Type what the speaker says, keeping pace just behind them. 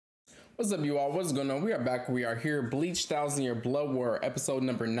What's up, you all? What's going on? We are back. We are here. Bleach 1000-Year Blood War, episode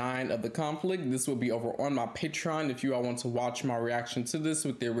number 9 of the conflict. This will be over on my Patreon. If you all want to watch my reaction to this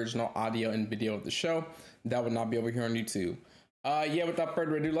with the original audio and video of the show, that would not be over here on YouTube. Yeah, without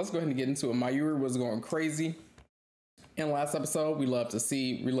further ado, let's go ahead and get into it. Mayuri was going crazy in the last episode. We love to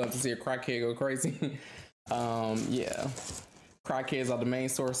see a crackhead go crazy. Yeah. Crackheads are the main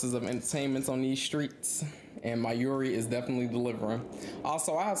sources of entertainment on these streets, and Mayuri is definitely delivering.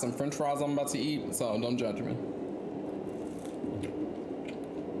 Also, I have some french fries I'm about to eat, so don't judge me.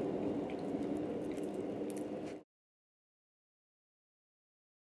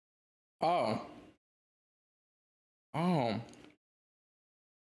 Oh. Oh.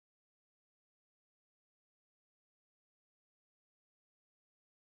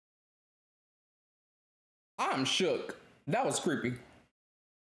 I'm shook. That was creepy.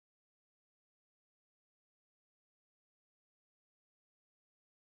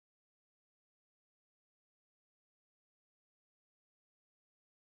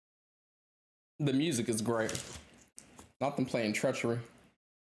 The music is great. Not them playing treachery.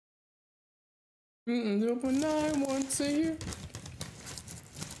 Open 9 here.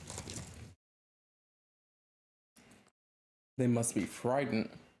 They must be frightened.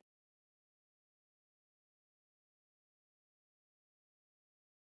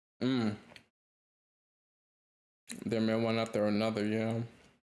 There may one after another, yeah.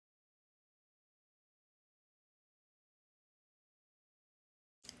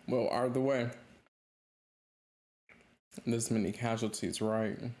 Well, either way, this many casualties,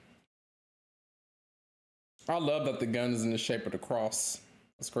 right? I love that the gun is in the shape of the cross.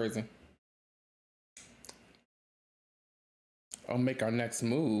 That's crazy. I'll make our next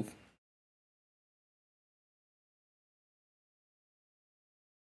move.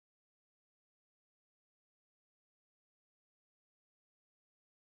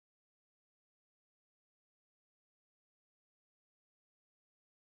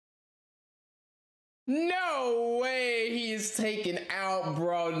 No way he's taken out,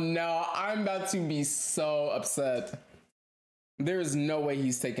 bro. No, I'm about to be so upset. There's no way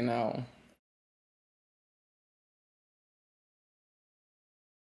he's taken out.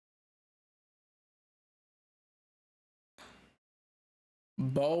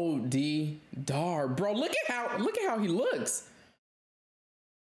 Bo D Dar, bro. Look at how he looks.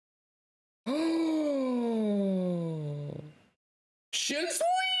 Oh, Shunsui,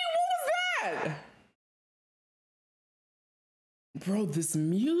 what was that? Bro, this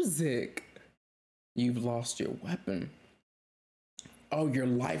music. You've lost your weapon. Oh, your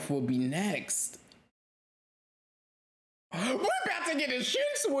life will be next. We're about to get a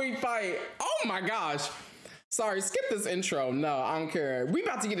Shunsui fight. Oh my gosh. Sorry, skip this intro. No, I don't care. We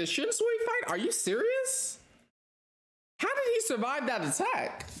about to get a Shunsui fight? Are you serious? How did he survive that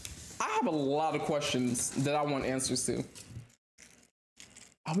attack? I have a lot of questions that I want answers to.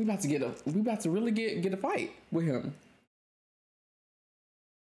 Oh, we about to really get a fight with him.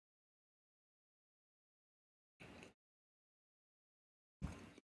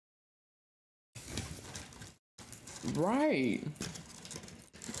 Right.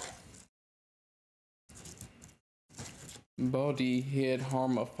 Body head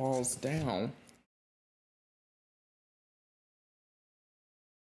Harma falls down.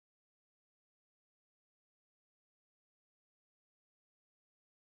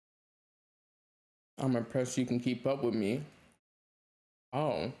 I'm impressed you can keep up with me.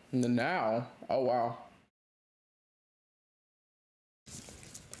 Oh, now. Oh, wow.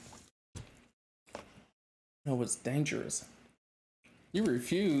 No, it's dangerous. You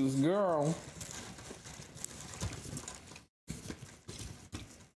refuse, girl.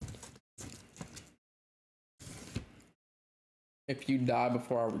 If you die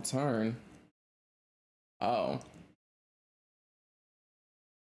before I return. Oh.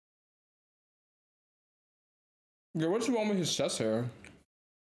 Girl, what you want with his chest hair?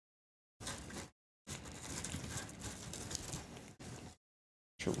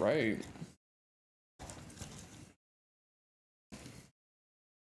 You're right.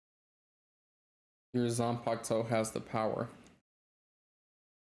 Your Zanpakuto has the power.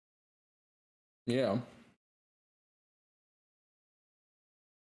 Yeah.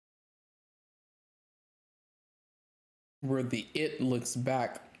 Where the it looks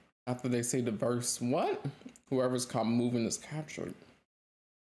back after they say the verse, what? Whoever's caught moving is captured.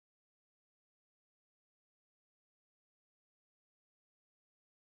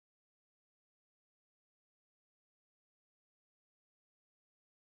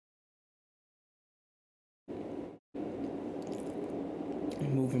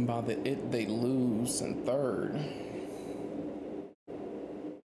 Moving by the it, they lose in third.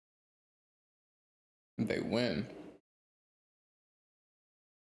 They win.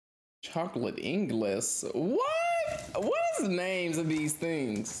 Chocolate English. What? What is the names of these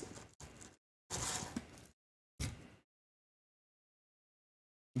things?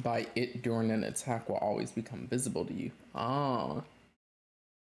 By it during an attack will always become visible to you. Ah.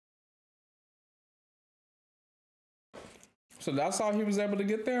 So that's how he was able to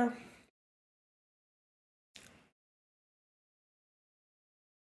get there?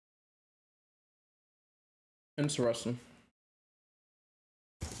 Interesting.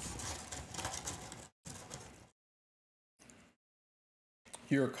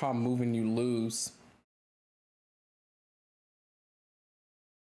 You're caught moving, you lose.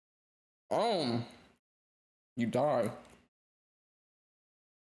 You die.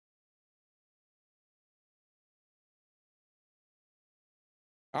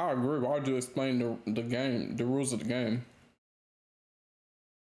 I agree. Why'd you explain the game, the rules of the game?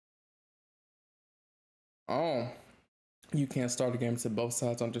 Oh, you can't start a game until both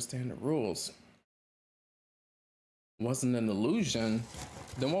sides understand the rules. Wasn't an illusion.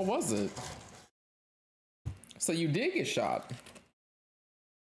 Then what was it? So you did get shot.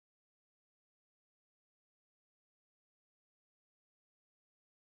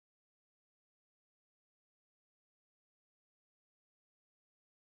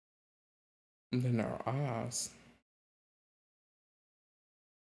 And then our eyes.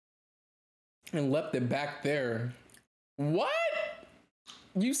 And left it back there. What?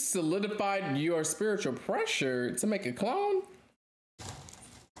 You solidified your spiritual pressure to make a clone?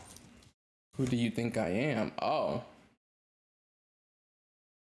 Who do you think I am? Oh.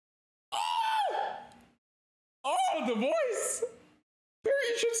 Oh, the voice.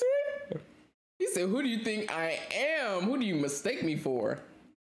 Period, Shunsui. He said, who do you think I am? Who do you mistake me for?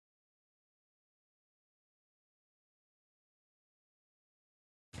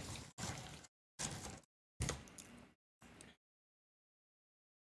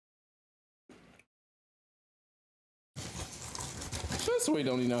 Shunsui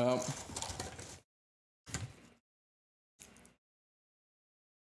don't need no help.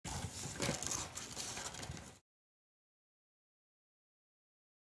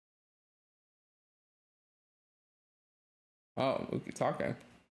 Oh, we keep talking.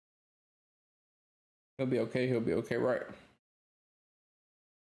 He'll be okay. He'll be okay, right?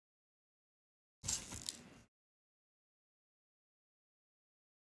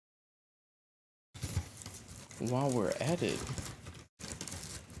 While we're at it,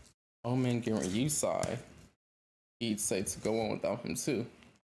 Omen giving Yusai, he'd say to go on without him too.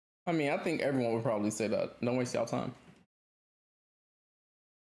 I mean, I think everyone would probably say that. Don't waste y'all time.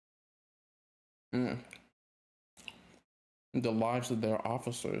 The lives of their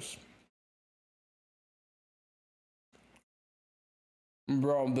officers.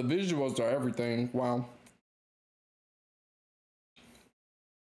 Bro, the visuals are everything. Wow.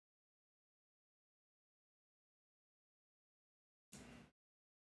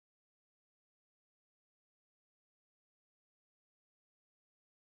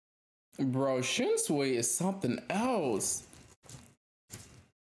 Bro, Shunsui is something else.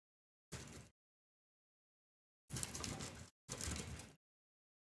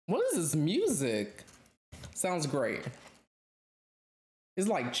 What is this music? Sounds great. It's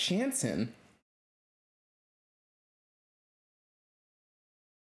like chanting.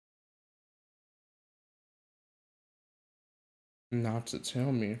 Not to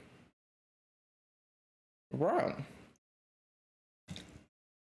tell me. Right.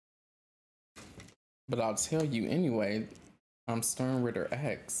 But I'll tell you anyway. I'm Stern Ritter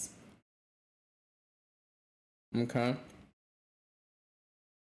X. Okay.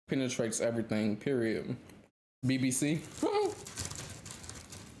 Penetrates everything, period. BBC.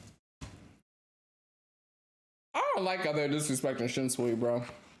 I don't like how they're disrespecting Shunsui, bro.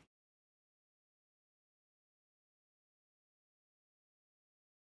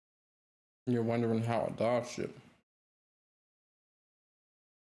 You're wondering how I dodged it.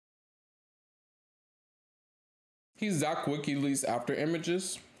 He's that quick, he leaves after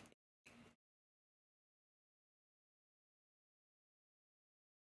images.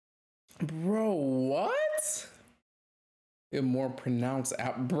 Bro, what? It more pronounced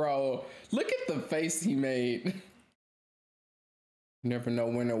out. Bro, look at the face he made. You never know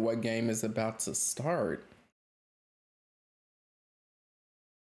when or what game is about to start.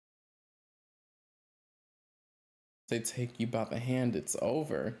 They take you by the hand, it's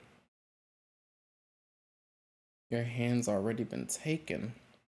over. Your hand's already been taken.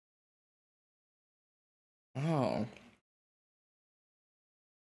 Oh.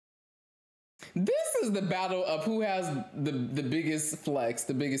 This is the battle of who has the biggest flex,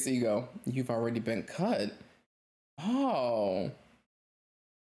 the biggest ego. You've already been cut. Oh.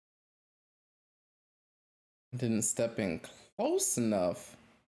 Didn't step in close enough.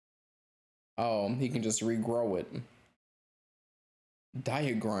 Oh, he can just regrow it.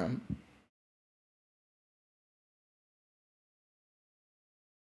 Diagram.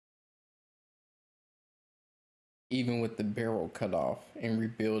 Even with the barrel cut off and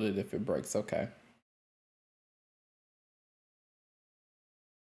rebuild it if it breaks. Okay.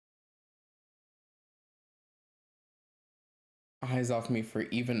 Eyes off me for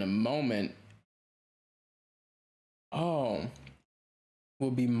even a moment. Oh.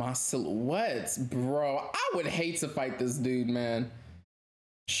 Will be my silhouettes. Bro, I would hate to fight this dude, man.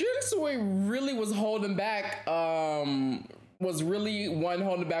 Shunsui really was holding back, was really one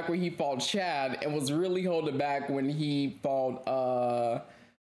holding back when he fought Chad, and was really holding back when he fought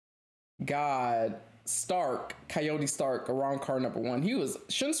Stark, Coyote Stark, around card number 1.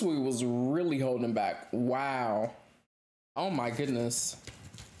 Shunsui was really holding back. Wow. Oh my goodness.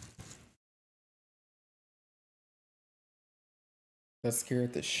 That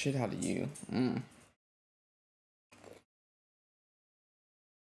scared the shit out of you.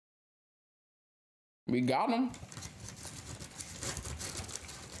 We got him.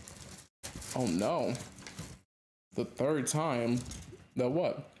 Oh no. The third time. The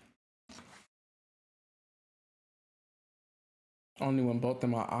what? Only when both of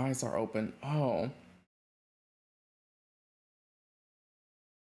my eyes are open. Oh.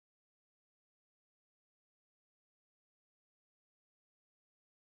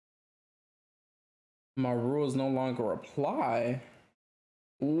 My rules no longer apply.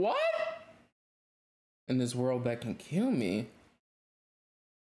 What? In this world that can kill me.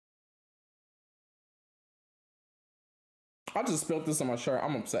 I just spilled this on my shirt.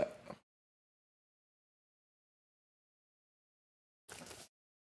 I'm upset.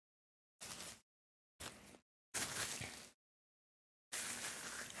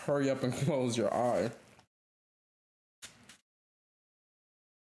 Hurry up and close your eye.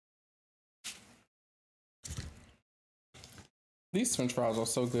 These French fries are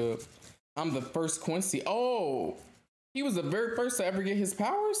so good. I'm the first Quincy. Oh, he was the very first to ever get his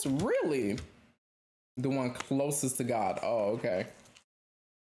powers? Really? The one closest to God. Oh, okay.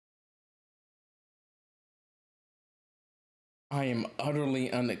 I am utterly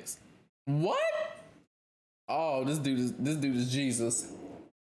What? Oh, this dude is Jesus.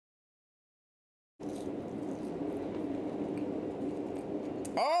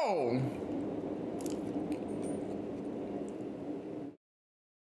 Oh.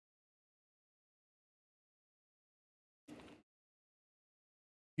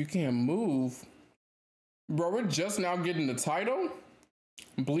 You can't move. Bro, we're just now getting the title?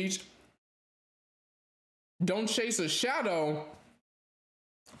 Bleach. Don't chase a shadow.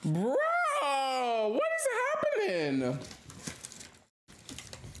 Bro, what is happening?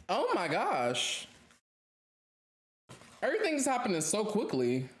 Oh my gosh. Everything's happening so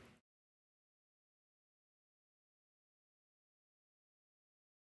quickly.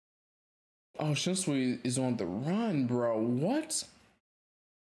 Oh, Shunsui is on the run, bro. What?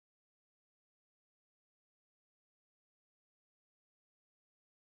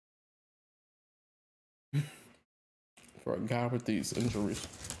 For a guy with these injuries.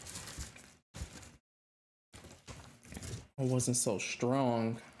 I wasn't so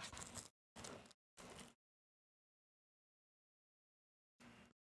strong.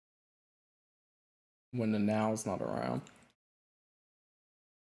 When the now's not around.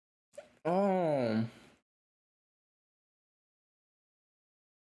 Oh.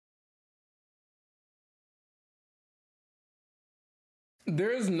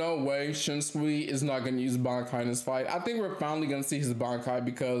 There's no way Shunsui is not going to use Bankai in this fight. I think we're finally going to see his Bankai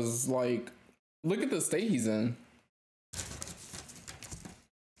because, like, look at the state he's in.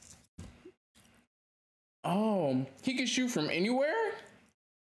 Oh, he can shoot from anywhere?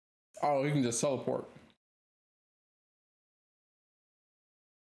 Oh, he can just teleport.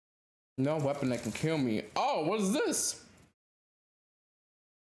 No weapon that can kill me. Oh, what is this?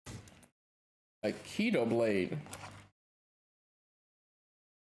 A keto blade.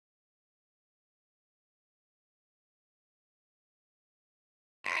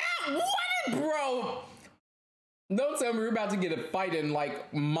 What, bro? Don't tell me we're about to get a fight in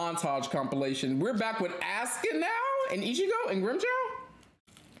like montage compilation. We're back with Asuka now and Ichigo and Grimjow?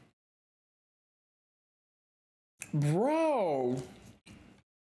 Bro.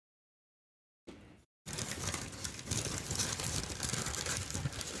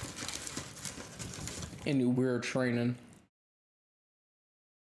 Any weird training.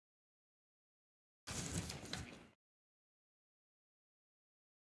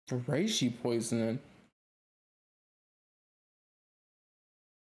 reishi poisoning.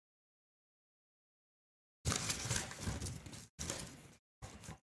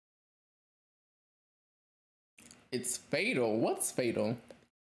 It's fatal. What's fatal?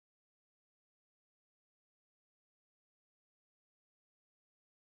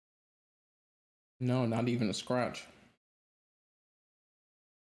 No, not even a scratch.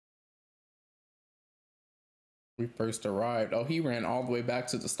 We first arrived. Oh, he ran all the way back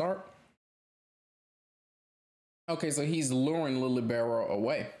to the start. Okay, so he's luring Lilibero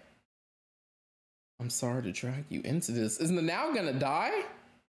away. I'm sorry to drag you into this. Isn't the now gonna die?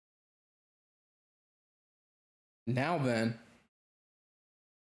 Now then.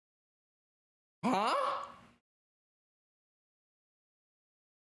 Huh?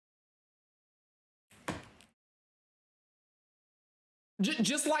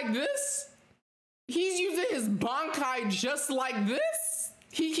 Just like this? He's using his Bankai just like this?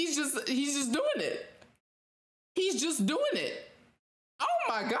 He's just doing it. He's just doing it. Oh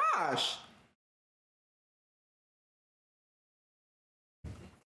my gosh.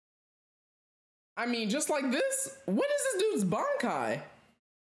 I mean, just like this? What is this dude's Bankai?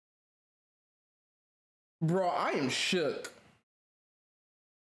 Bro, I am shook.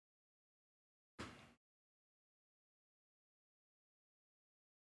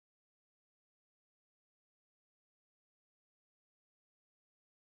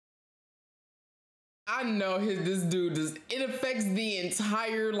 I know this dude does. It affects the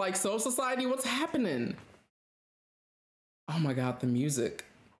entire like soul society. What's happening? Oh my god, the music.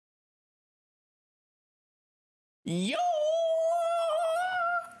 Yo!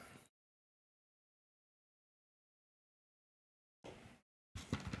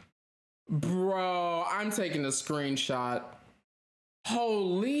 Bro, I'm taking a screenshot.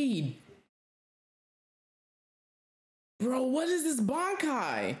 Holy. Bro, what is this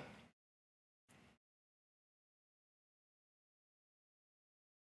Bankai?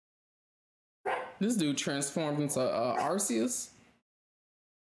 This dude transformed into Arceus.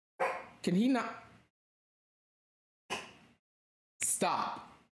 Can he not? Stop.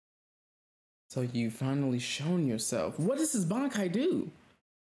 So you finally shown yourself. What does this Bankai do?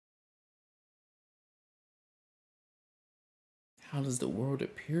 How does the world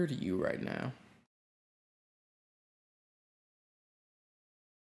appear to you right now?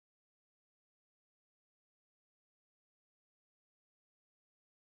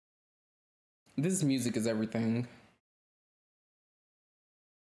 This music is everything.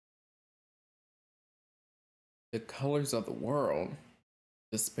 The colors of the world.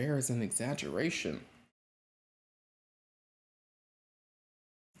 Despair is an exaggeration.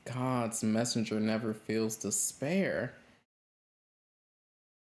 God's messenger never feels despair.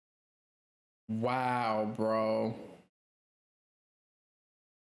 Wow, bro.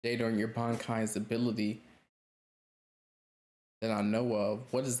 Data on your Bankai's ability that I know of.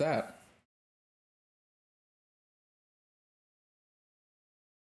 What is that?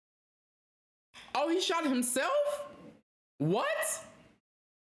 Oh, he shot himself? What?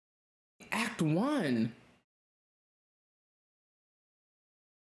 Act 1.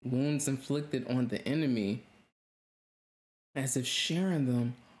 Wounds inflicted on the enemy. As if sharing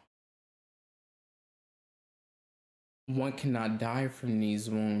them. One cannot die from these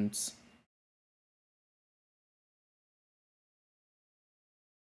wounds.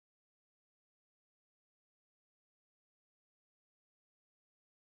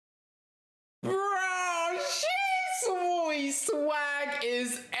 Bro, Shunsui swag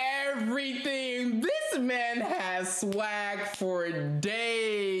is everything. This man has swag for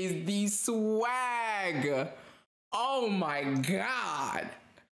days. The swag. Oh my god.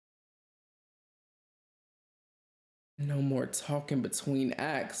 No more talking between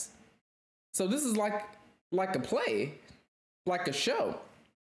acts. So this is like a play, like a show.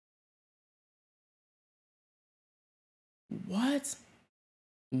 What?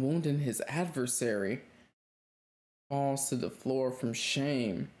 Wounding his adversary, falls to the floor from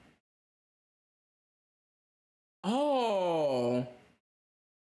shame. Oh,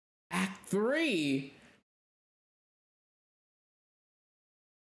 Act 3.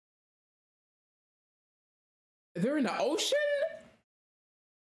 They're in the ocean?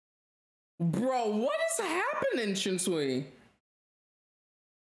 Bro, what is happening, Shunsui?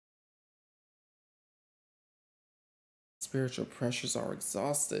 Spiritual pressures are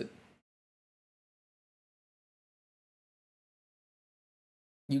exhausted.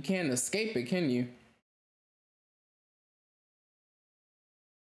 You can't escape it, can you?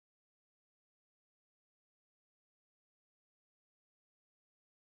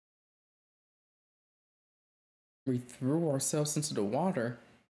 We threw ourselves into the water.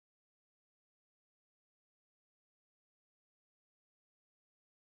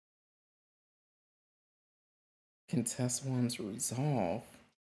 Contest one's resolve.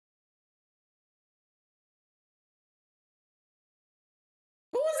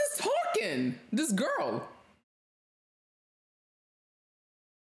 Who is this talking? This girl.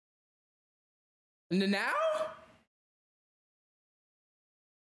 Now?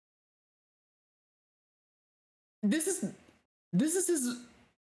 This is his,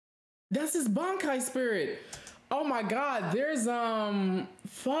 that's his Bankai spirit. Oh my god, there's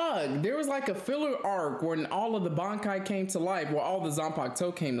fuck. There was like a filler arc when all of the Bankai came to life, where all the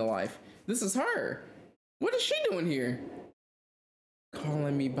Zanpakuto came to life. This is her. What is she doing here?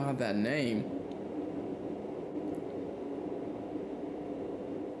 Calling me by that name.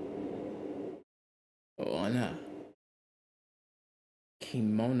 Oh no.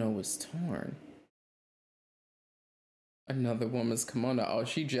 Kimono was torn. Another woman's kimono. Oh,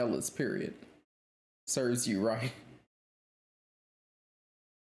 she jealous, period. Serves you right.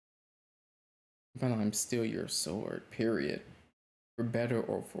 But I'm still your sword, period. For better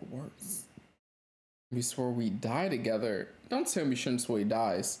or for worse. We swore we'd die together. Don't tell me Shunsui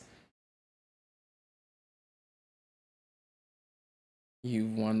dies.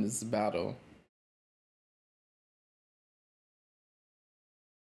 You've won this battle.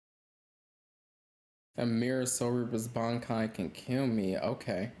 A mere Soruba's Bankai can kill me.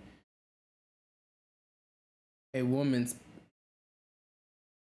 Okay. A woman's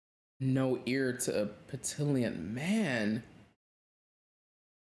no ear to a petulant man.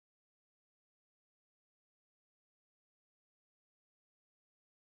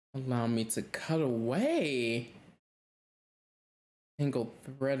 Allow me to cut away. Tangled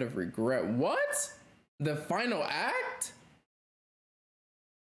thread of regret. What? The final act?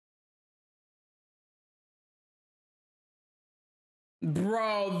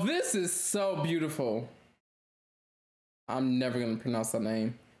 Bro, this is so beautiful. I'm never gonna pronounce that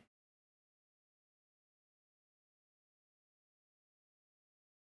name.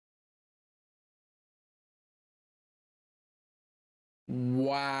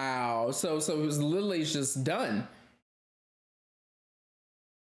 Wow. So it was literally just done.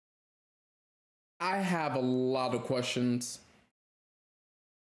 I have a lot of questions.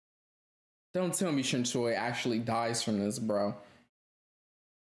 Don't tell me Shunsui actually dies from this, bro.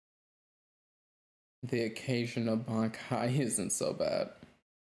 The occasional Bankai isn't so bad.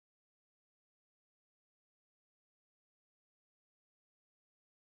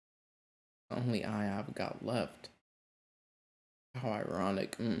 Only eye I've got left. How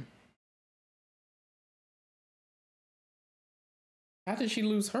ironic. How did she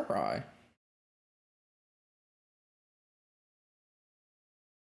lose her eye?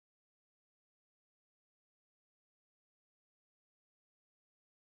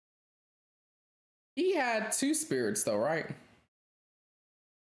 He had two spirits though, right?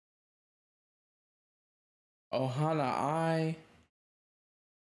 Ohana eye.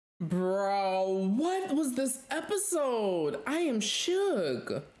 Bro, what was this episode? I am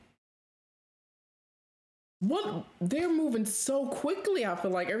shook. What? They're moving so quickly. I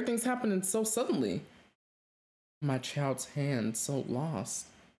feel like everything's happening so suddenly. My child's hand so lost.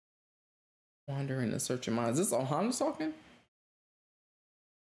 Wandering in search of mine. Is this Ohana talking?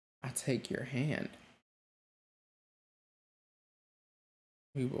 I take your hand.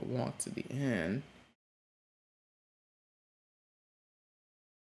 We will walk to the end.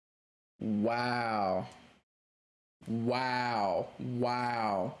 Wow. Wow.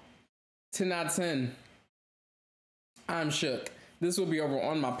 Wow. 10 out of 10. I'm shook. This will be over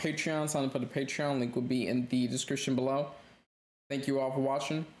on my Patreon. Sign up for the Patreon. Link will be in the description below. Thank you all for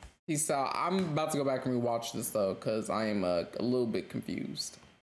watching. Peace out. I'm about to go back and rewatch this though, because I am a little bit confused.